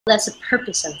That's the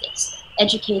purpose of this,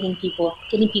 educating people,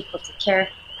 getting people to care,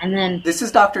 and then... This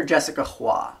is Dr. Jessica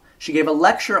Hua. She gave a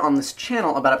lecture on this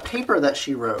channel about a paper that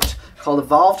she wrote called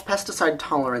Evolved Pesticide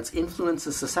Tolerance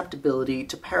Influences Susceptibility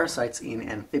to Parasites in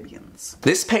Amphibians.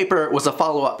 This paper was a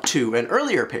follow-up to an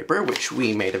earlier paper, which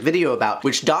we made a video about,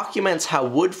 which documents how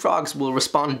wood frogs will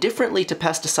respond differently to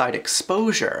pesticide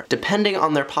exposure, depending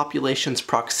on their population's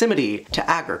proximity to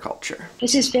agriculture.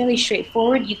 This is fairly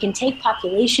straightforward. You can take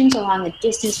populations along a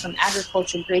distance from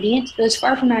agriculture gradient. Those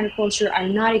far from agriculture are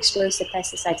not exposed to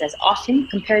pesticides as often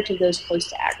compared to those close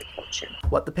to agriculture.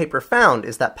 What the paper found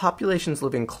is that populations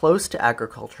living close to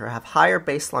agriculture have higher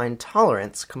baseline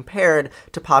tolerance compared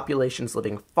to populations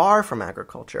living far from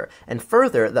agriculture, and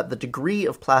further that the degree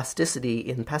of plasticity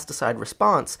in pesticide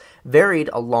response varied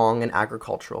along an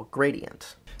agricultural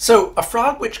gradient. So, a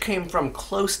frog which came from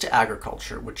close to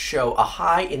agriculture would show a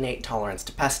high innate tolerance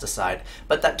to pesticide,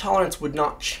 but that tolerance would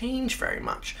not change very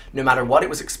much, no matter what it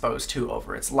was exposed to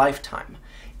over its lifetime.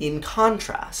 In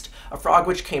contrast, a frog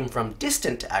which came from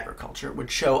distant to agriculture would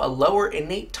show a lower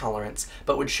innate tolerance,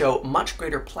 but would show much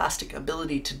greater plastic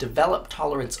ability to develop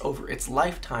tolerance over its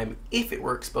lifetime if it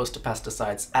were exposed to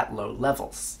pesticides at low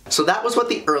levels. So that was what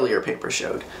the earlier paper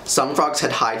showed. Some frogs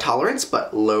had high tolerance,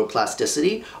 but low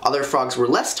plasticity. Other frogs were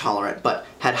less tolerant, but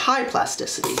had high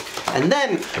plasticity. And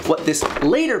then, what this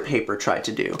later paper tried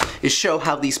to do is show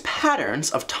how these patterns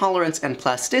of tolerance and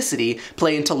plasticity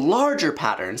play into larger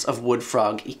patterns of wood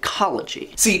frog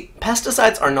ecology. See,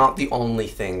 pesticides are not the only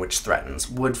thing which threatens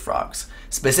wood frogs.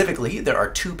 Specifically, there are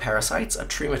two parasites, a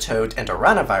trematode and a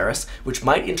ranavirus, which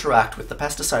might interact with the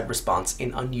pesticide response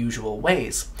in unusual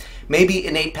ways. Maybe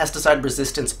innate pesticide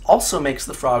resistance also makes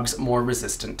the frogs more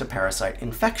resistant to parasite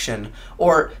infection,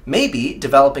 or maybe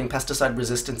developing pesticide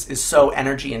resistance is so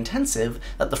energy intensive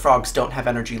that the frogs don't have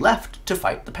energy left to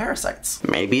fight the parasites.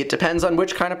 Maybe it depends on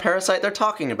which kind of parasite they're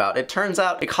talking about. It turns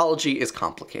out ecology is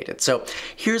complicated. So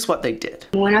here's what they did.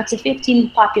 We went out to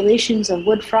 15 populations of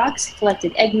wood frogs,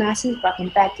 collected egg masses, brought them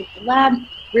back to the lab,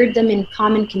 reared them in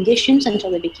common conditions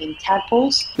until they became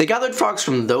tadpoles. They gathered frogs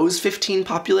from those 15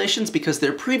 populations because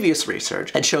their previous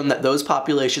research had shown that those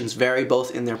populations vary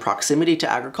both in their proximity to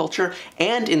agriculture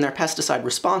and in their pesticide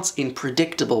response in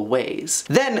predictable ways.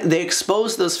 Then they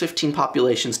exposed those 15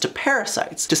 populations to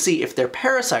parasites to see if their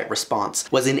parasite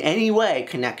response was in any way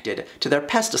connected to their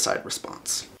pesticide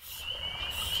response.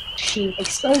 She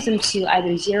exposed them to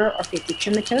either 0 or 50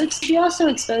 trematodes. She also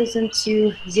exposed them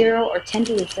to 0 or 10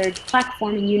 to the third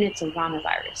plaque-forming units of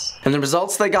ranavirus. And the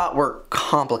results they got were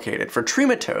complicated. For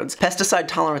trematodes, pesticide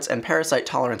tolerance and parasite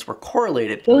tolerance were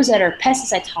correlated. Those that are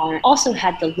pesticide tolerant also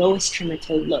had the lowest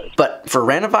trematode load. But for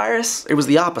ranavirus, it was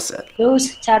the opposite.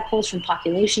 Those tadpoles from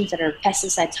populations that are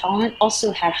pesticide tolerant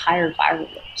also had higher viral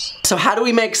loads. So how do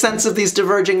we make sense of these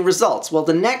diverging results? Well,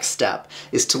 the next step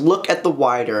is to look at the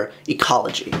wider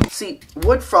ecology. See,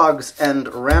 wood frogs and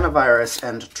ranavirus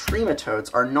and trematodes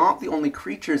are not the only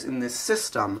creatures in this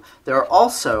system. There are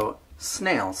also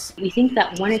snails. We think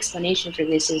that one explanation for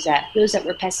this is that those that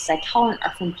were pesticide tolerant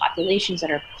are from populations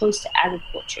that are close to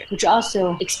agriculture, which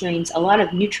also experience a lot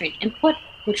of nutrient input,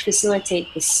 which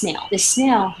facilitate the snail. The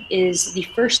snail is the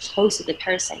first host of the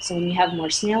parasite, so when you have more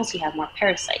snails, you have more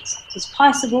parasites. So it's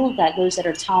possible that those that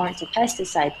are tolerant to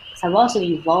pesticides have also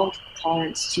evolved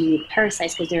tolerance to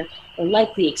parasites because they're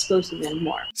likely exposed to them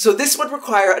more. So this would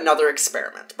require another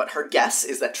experiment, but her guess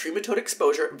is that trematode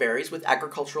exposure varies with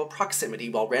agricultural proximity,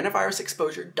 while ranavirus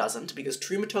exposure doesn't, because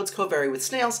trematodes co-vary with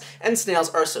snails, and snails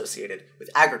are associated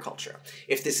with agriculture.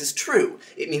 If this is true,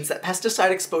 it means that pesticide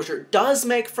exposure does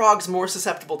make frogs more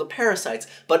susceptible to parasites,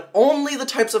 but only the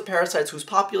types of parasites whose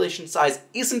population size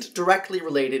isn't directly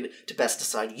related to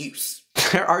pesticide use.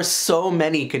 There are so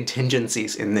many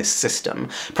contingencies in this system.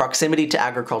 Proximity to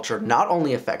agriculture not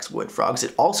only affects wood frogs,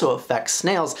 it also affects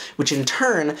snails, which in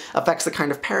turn affects the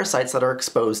kind of parasites that are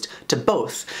exposed to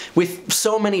both. With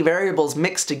so many variables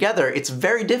mixed together, it's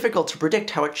very difficult to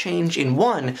predict how a change in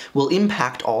one will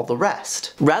impact all the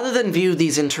rest. Rather than view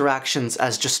these interactions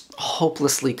as just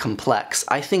hopelessly complex,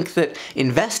 I think that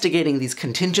investigating these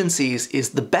contingencies is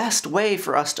the best way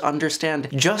for us to understand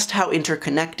just how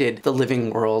interconnected the living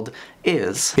world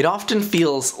is. It often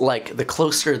feels like the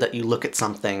closer that you look at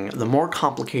something, the more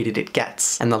complicated it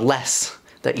gets, and the less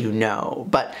that you know.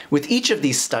 But with each of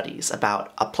these studies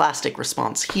about a plastic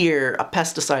response here, a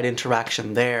pesticide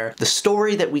interaction there, the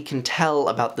story that we can tell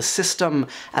about the system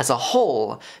as a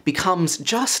whole becomes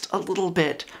just a little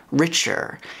bit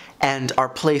richer, and our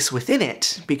place within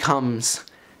it becomes,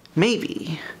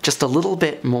 maybe, just a little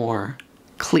bit more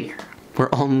clear. We're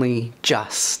only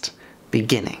just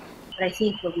beginning. But I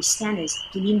think where we stand is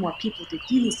we need more people to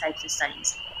do these types of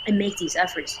studies. and make these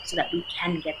efforts so that we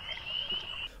can get there.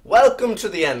 Welcome to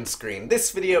the end screen. This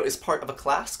video is part of a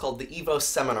class called the EVO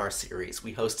Seminar Series.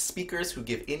 We host speakers who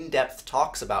give in-depth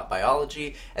talks about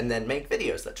biology and then make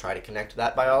videos that try to connect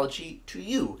that biology to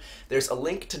you. There's a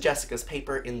link to Jessica's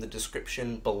paper in the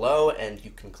description below, and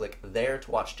you can click there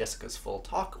to watch Jessica's full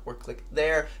talk, or click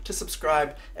there to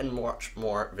subscribe and watch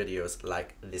more videos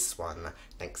like this one.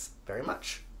 Thanks very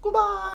much. Goodbye!